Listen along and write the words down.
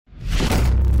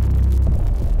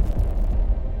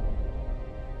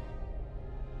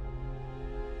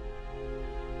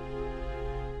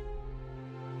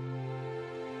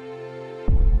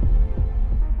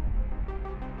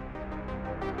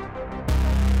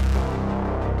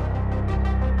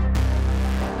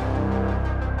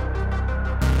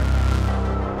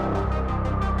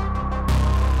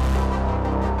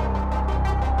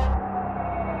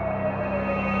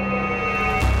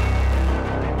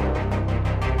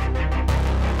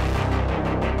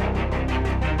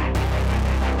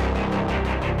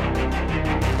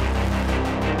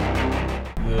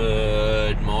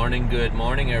Good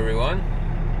morning everyone.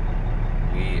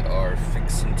 We are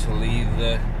fixing to leave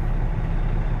the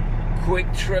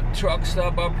quick trip truck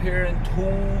stop up here in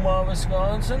Toma,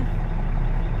 Wisconsin.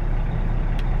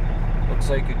 Looks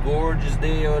like a gorgeous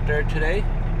day out there today.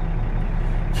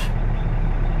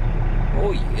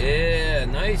 Oh yeah,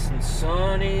 nice and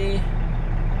sunny.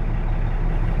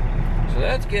 So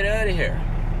let's get out of here.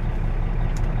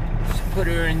 Let's put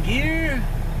her in gear.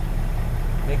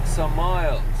 Make some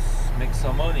miles. Make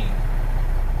some money.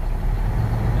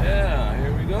 Yeah,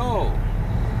 here we go.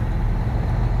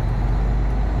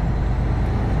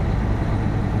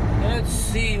 Let's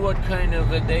see what kind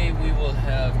of a day we will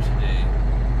have today.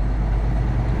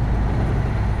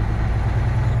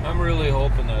 I'm really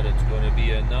hoping that it's going to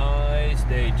be a nice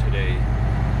day today.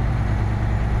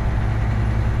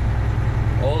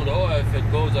 Although if it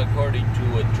goes according to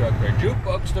what Trucker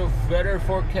Jukebox, the weather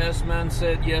forecast man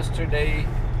said yesterday,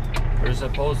 we're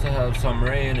supposed to have some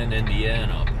rain in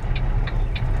Indiana.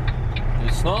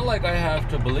 It's not like I have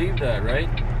to believe that, right?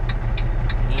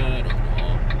 I don't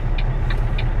know.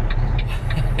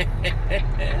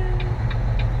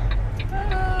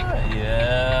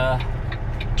 Yeah.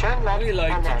 Turn left We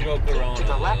like and to then joke keep around to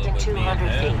the a left little in bit, 200 me and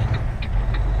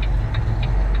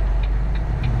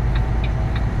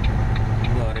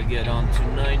feet. Gotta get onto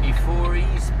 94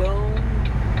 eastbound.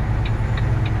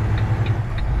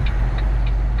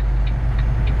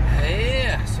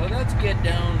 Yeah, so let's get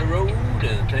down the road,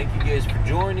 and thank you guys for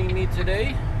joining me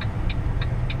today.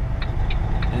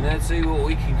 And let's see what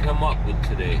we can come up with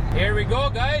today. Here we go,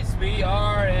 guys. We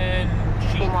are in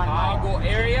Chicago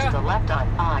area. Keep to the left on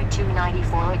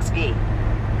I-294XB.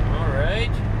 All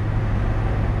right.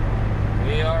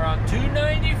 We are on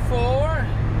 294.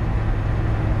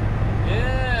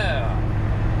 Yeah.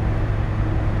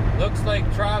 Looks like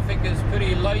traffic is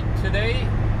pretty light today.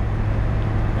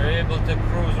 We're able to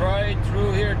cruise right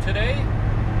through here today.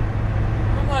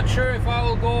 I'm not sure if I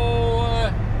will go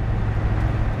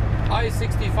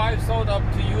I-65 south up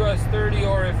to US 30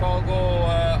 or if I'll go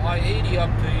I-80 up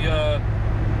to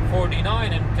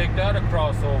 49 and take that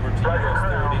across over to US 30.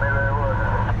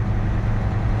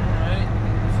 Alright,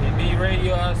 CB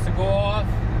radio has to go off.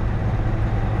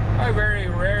 I very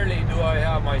rarely do I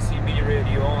have my CB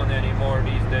radio on anymore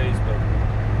these days, but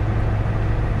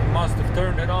must have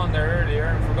turned it on there earlier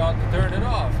and forgot to turn it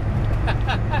off.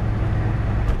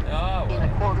 Oh, well. In a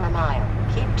quarter mile,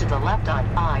 keep to the left on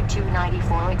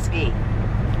I-294XB.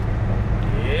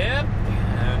 Yep,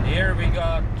 and here we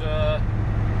got the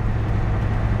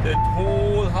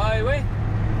toll highway,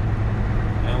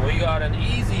 and we got an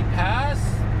easy pass,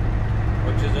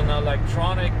 which is an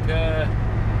electronic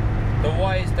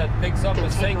device that picks up a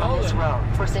signal on this road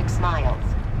for 6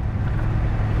 miles.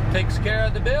 Takes care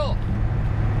of the bill.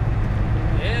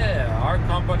 Yeah, our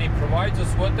company provides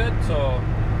us with it, so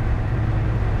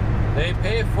they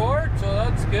pay for it, so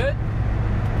that's good.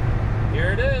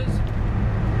 Here it is.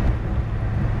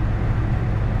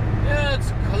 Yeah,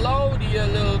 it's cloudy a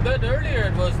little bit. Earlier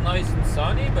it was nice and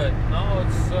sunny, but now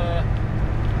it's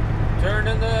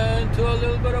turning into a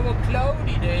little bit of a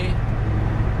cloudy day.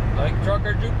 Like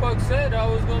Trucker Jukebox said, I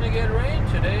was going to get rain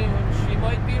today, and she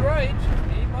might be right.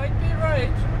 He might be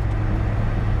right.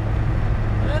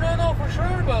 I don't know for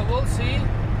sure, but we'll see.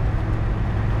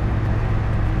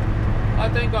 I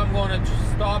think I'm going to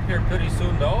stop here pretty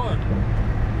soon though and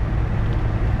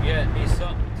get me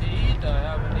something to eat. I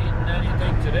haven't eaten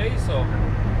anything today, so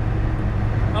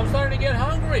I'm starting to get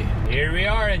hungry. Here we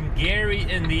are in Gary,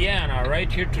 Indiana. Right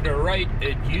here to the right,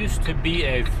 it used to be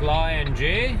a Flying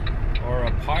J or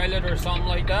a Pilot or something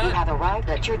like that. You have arrived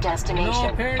at your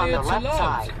destination on the left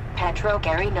side. Petro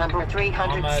Gary number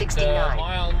 369. I'm at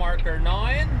mile marker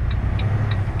 9.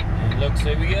 And looks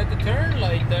like we get the turn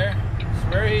light there. It's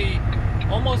very,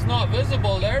 almost not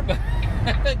visible there, but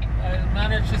I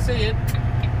managed to see it.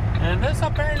 And this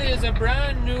apparently is a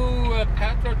brand new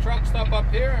Petro truck stop up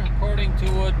here, according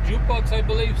to what Jukebox I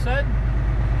believe said.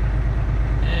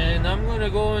 And I'm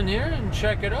gonna go in here and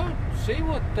check it out, see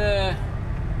what they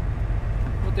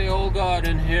all got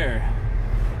in here.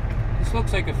 This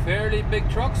looks like a fairly big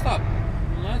truck stop.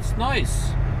 Well, that's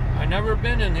nice. I've never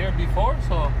been in here before,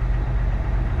 so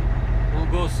we'll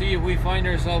go see if we find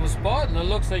ourselves a spot. And it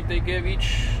looks like they give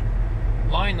each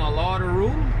line a lot of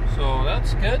room, so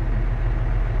that's good.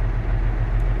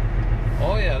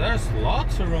 Oh yeah, there's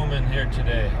lots of room in here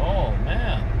today. Oh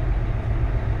man,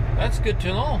 that's good to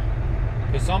know,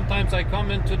 because sometimes I come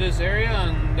into this area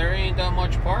and there ain't that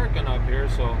much parking up here,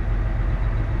 so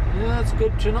yeah, that's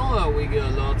good to know that we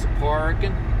get lots of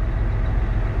parking.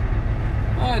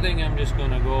 I think I'm just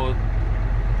gonna go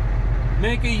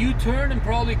make a U-turn and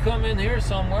probably come in here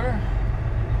somewhere.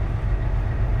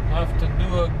 Have to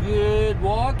do a good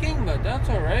walking, but that's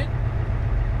alright.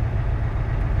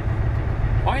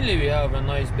 Finally we have a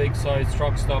nice big size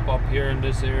truck stop up here in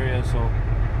this area, so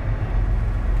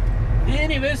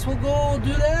anyways, we'll go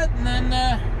do that and then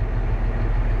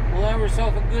we'll have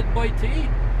ourselves a good bite to eat.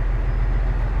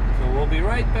 So we'll be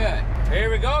right back. Here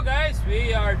we go, guys.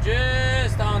 We are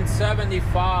just on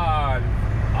 75,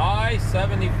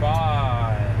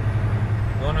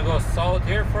 I-75. Gonna go south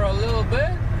here for a little bit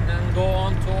and then go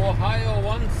on to Ohio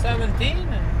 117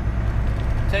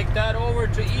 and take that over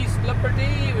to East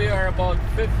Liberty. We are about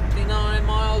 59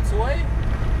 miles away.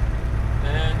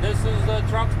 And this is the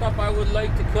truck stop I would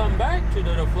like to come back to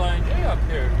the Flying J up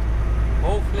here.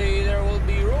 Hopefully there will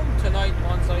be room tonight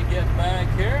once I get back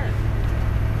here.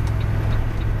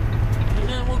 And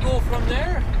then we'll go from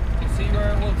there and see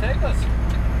where it will take us.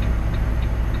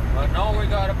 But now we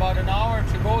got about an hour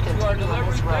to go to our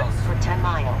delivery place. For 10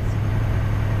 miles.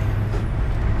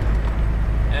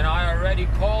 And I already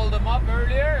called them up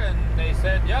earlier and they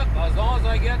said, yep, as long as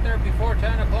I get there before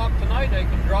 10 o'clock tonight, I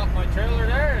can drop my trailer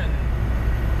there and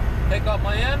pick up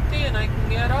my empty and I can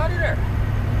get out of there.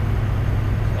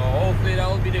 So hopefully that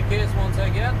will be the case once I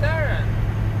get there, and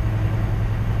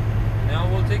now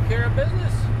we'll take care of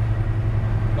business.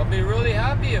 I'll be really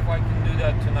happy if I can do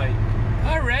that tonight.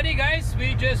 Alrighty guys,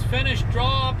 we just finished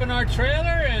dropping our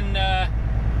trailer and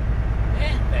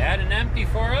they had an empty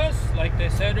for us like they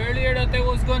said earlier that they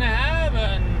was gonna have,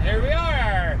 and here we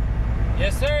are.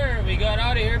 Yes sir, we got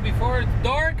out of here before it's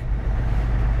dark.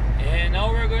 And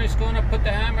now we're just going to put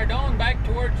the hammer down back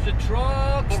towards the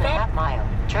truck stop. In a half mile,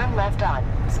 turn left on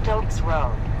Stokes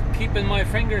Road. Keeping my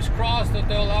fingers crossed that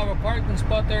they'll have a parking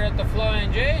spot there at the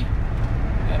Flying J.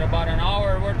 Got about an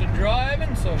hour worth of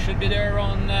driving, so should be there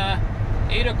around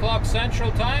 8 o'clock Central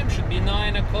Time. Should be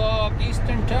 9 o'clock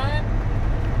Eastern Time.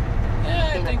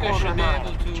 Yeah, I think I should be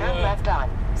able to turn left on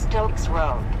Stokes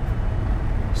Road.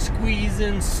 Squeeze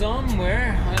in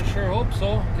somewhere. I sure hope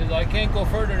so, because I can't go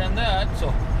further than that.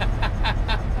 So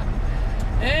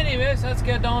anyways, let's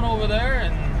get down over there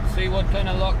and see what kind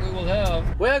of luck we will have.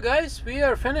 Well guys, we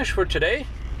are finished for today.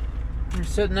 We're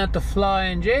sitting at the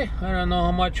Flying J. I don't know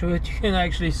how much of it you can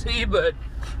actually see, but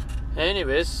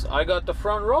anyways, I got the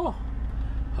front row.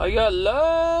 I got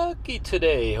lucky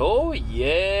today. Oh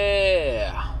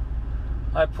yeah,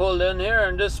 I pulled in here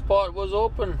and this spot was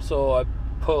open, so I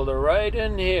pulled it right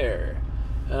in here,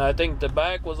 and I think the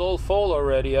back was all full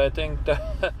already. I think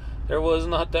that there was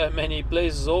not that many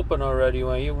places open already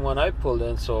even when I pulled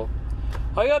in, so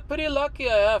I got pretty lucky,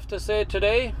 I have to say,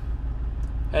 today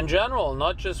in general,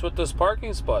 not just with this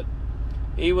parking spot,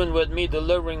 even with me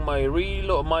delivering my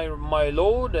reload, my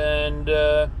load, and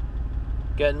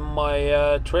getting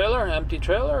my trailer, empty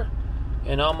trailer,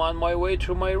 and I'm on my way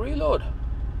to my reload.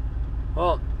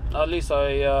 Well, at least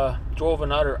I drove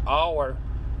another hour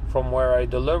from where I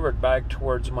delivered back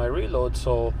towards my reload,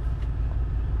 so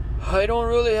I don't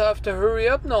really have to hurry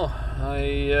up now.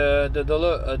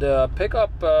 The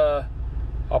pickup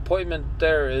appointment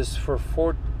there is for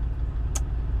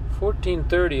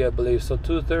 14:30, I believe, so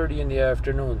 2:30 in the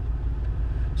afternoon.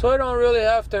 So I don't really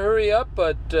have to hurry up,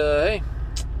 but hey,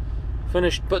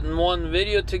 finished putting one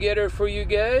video together for you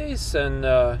guys, and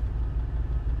now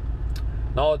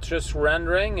it's just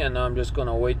rendering, and I'm just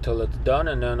gonna wait till it's done,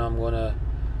 and then I'm gonna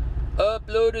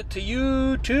upload it to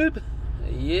YouTube.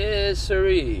 Yes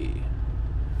sirree.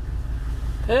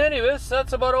 Anyways,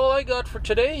 that's about all I got for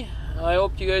today. I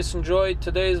hope you guys enjoyed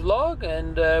today's vlog,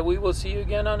 and we will see you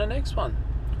again on the next one.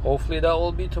 Hopefully that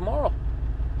will be tomorrow.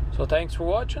 So thanks for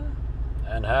watching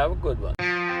and have a good one.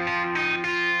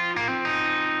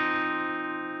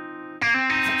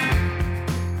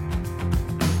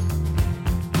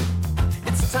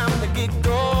 It's time to get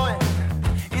going.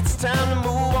 It's time to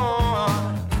move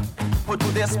on. Put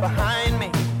this behind me.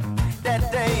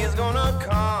 That day is gonna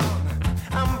come.